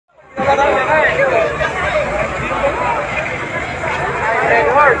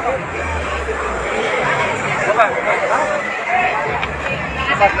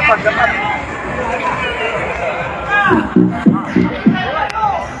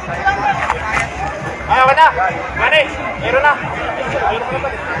Ayaw ka na! Mani! Meron na!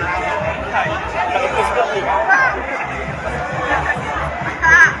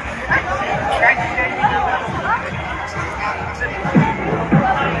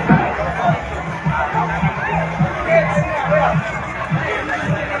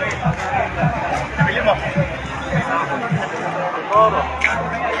 Nabili mo? Oo.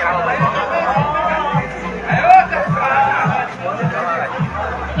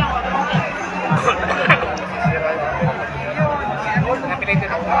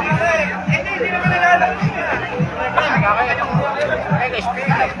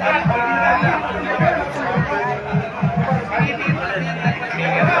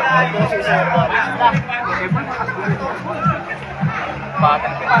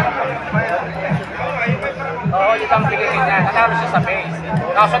 Oo, dito ang bigay niya. Natalo siya sa face.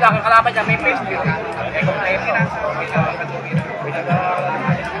 Kaso lang, ang kalaban niya may face din. May kompleto na.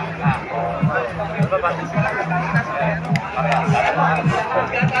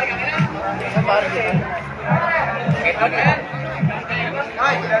 Ito niya.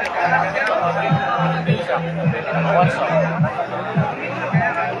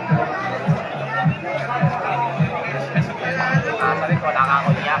 Sabi ko,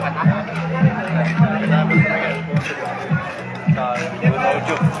 nakakuniyakan ha.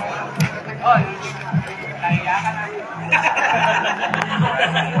 DonnAudioLab.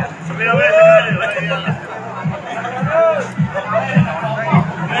 Sabi na ba yan sa kanil?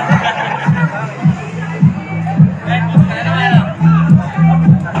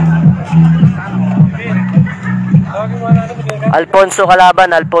 Alfonso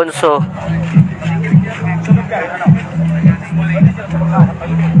kalaban, Alfonso.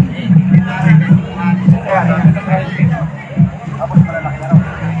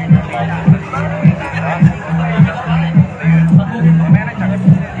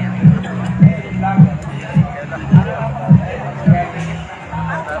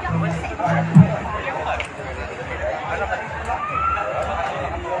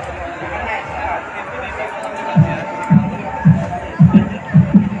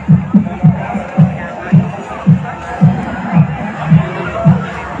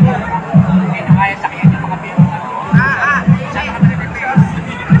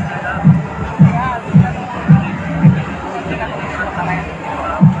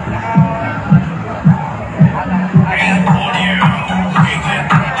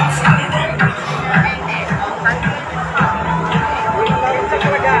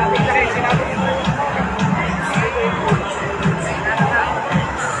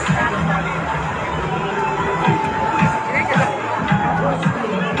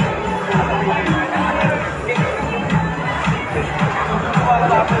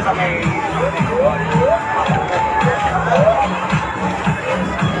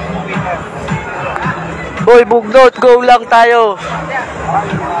 BoyBugnot, go lang tayo.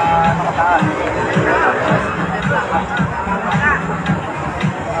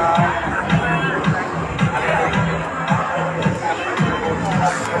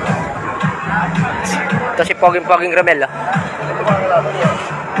 Ito si Poging Ramel.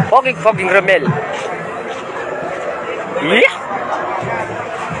 Poging Ramel. Yeah.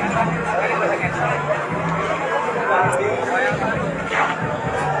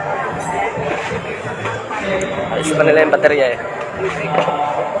 Ayos pa nila yung baterya eh.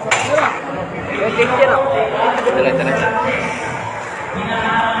 Ito na.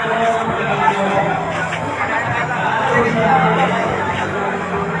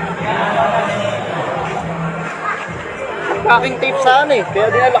 Packing tape saan eh,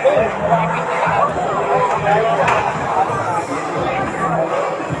 kaya dinala ko yun.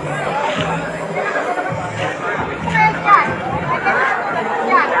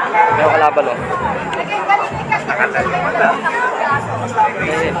 May kalaban oh.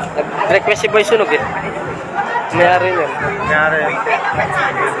 Nag-request si boysunog eh. Mayari yun.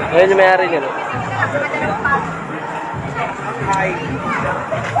 Ngayon yung mayari yun.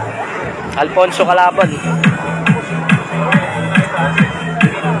 Alfonso kalaban.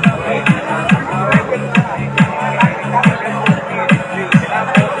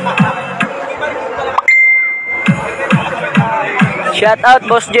 Shout out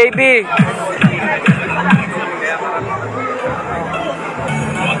Boss JB.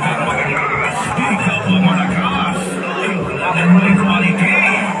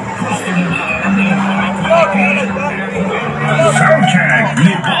 Soundcheck,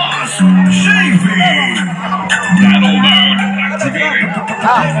 ni boss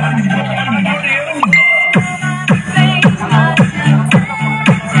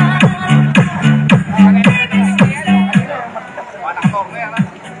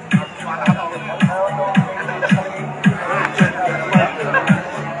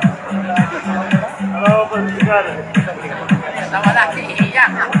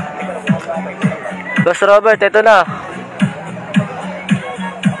Boss Robert, ito na.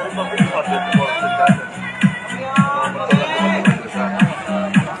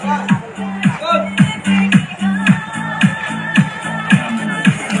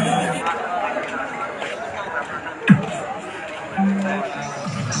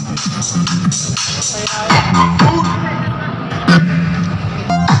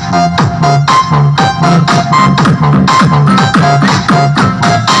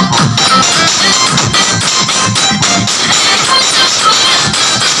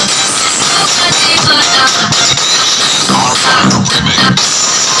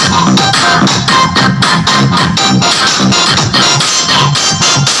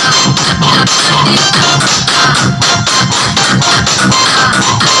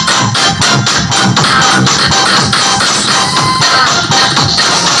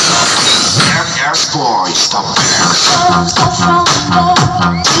 Boy, stop there.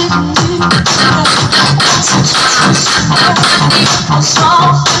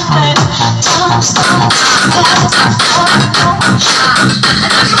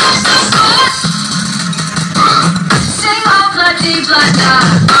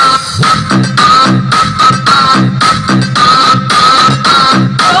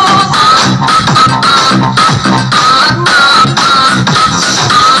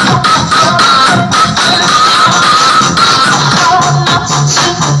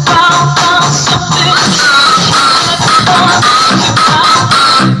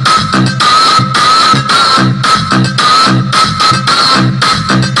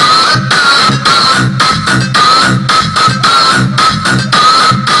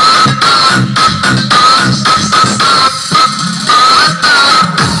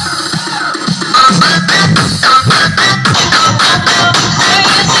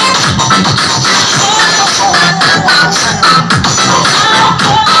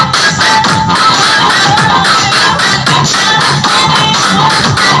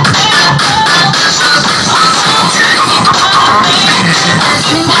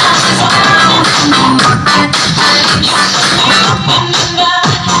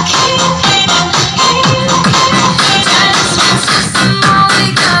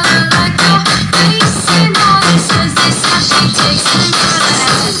 This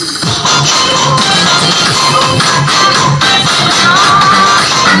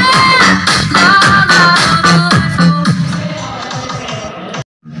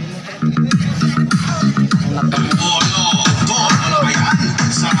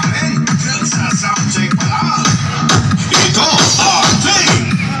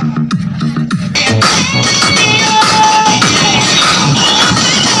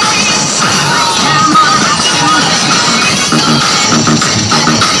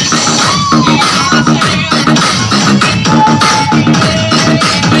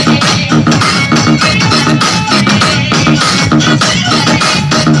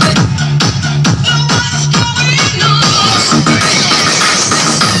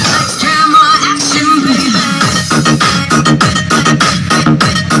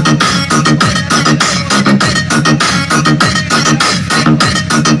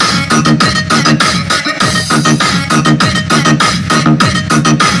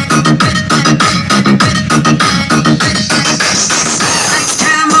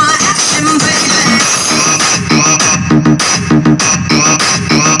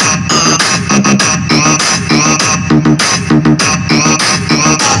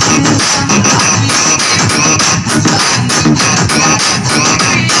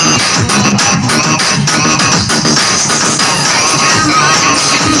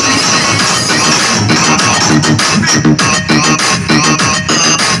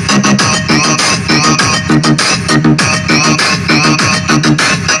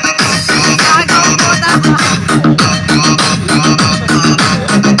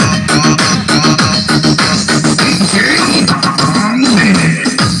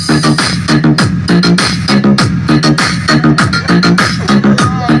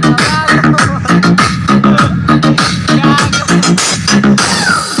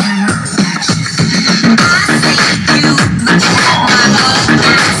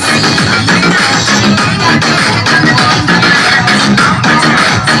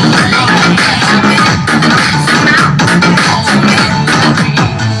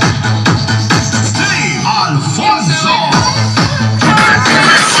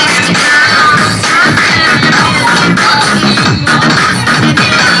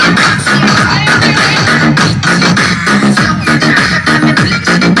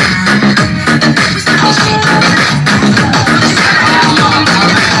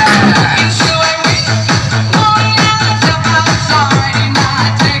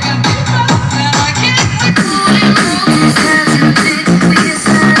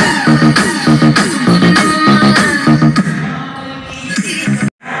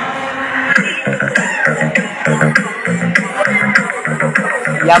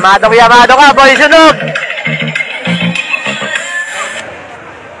Yamado ka, boy sunog!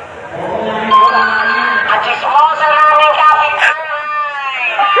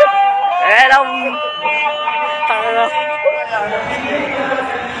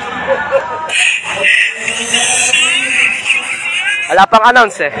 Wala pang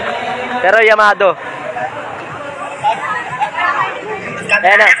announce eh. Pero Yamado.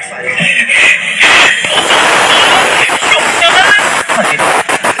 Ayan na.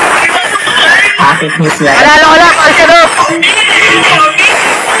 Panalo ko lang, boy sunog!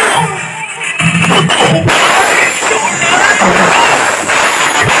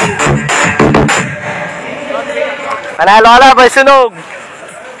 Panalo ko lang, boy sunog!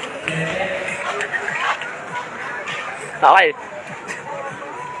 Okay.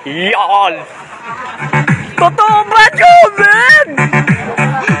 Yan! Totoo ba, Joven?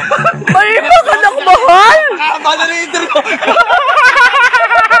 May iba ka ng mahal? Bala na intro ko.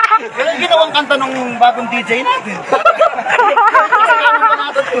 Kailan ginawang kanta nung bagong DJ natin?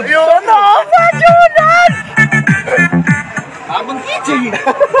 Totoo ba, Joven? Bagong DJ.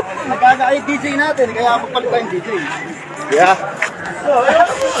 Nagkakaay DJ natin, kaya magpalit tayong DJ. Yeah.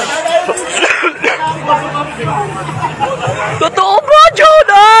 Totoo ba,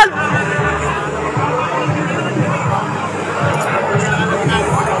 Jonan?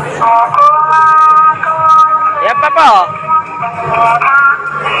 Yan pa po.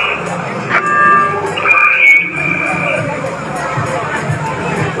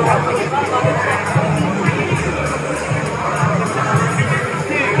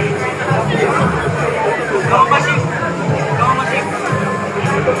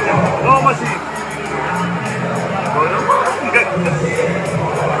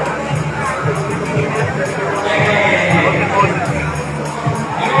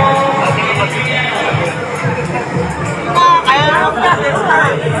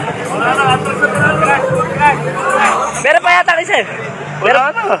 Meron pa yata kasi. Wala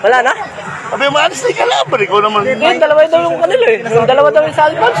na? Sabi mo, alis na kalaban. Ikaw naman. Yung dalawa daw yung kanila eh. Yung dalawa daw yung sa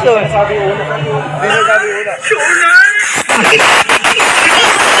Alfonso eh. Sabi una.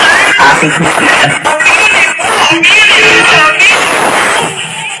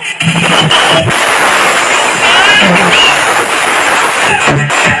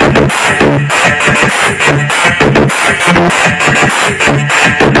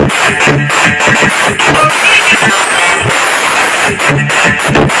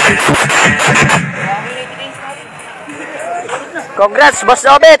 Congrats, Boss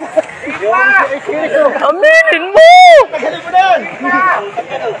Obet! Aminin mo!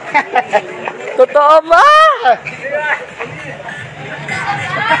 Totoo ba?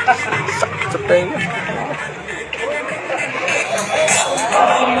 Sa tayo.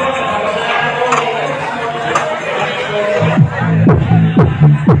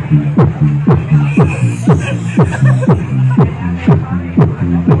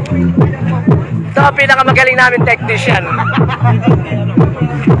 Ito ang pinakamagaling namin technician.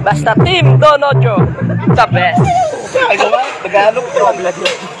 Basta team DonnAudio, the best. Tagalog.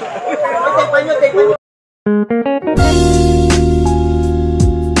 Take pa nyo.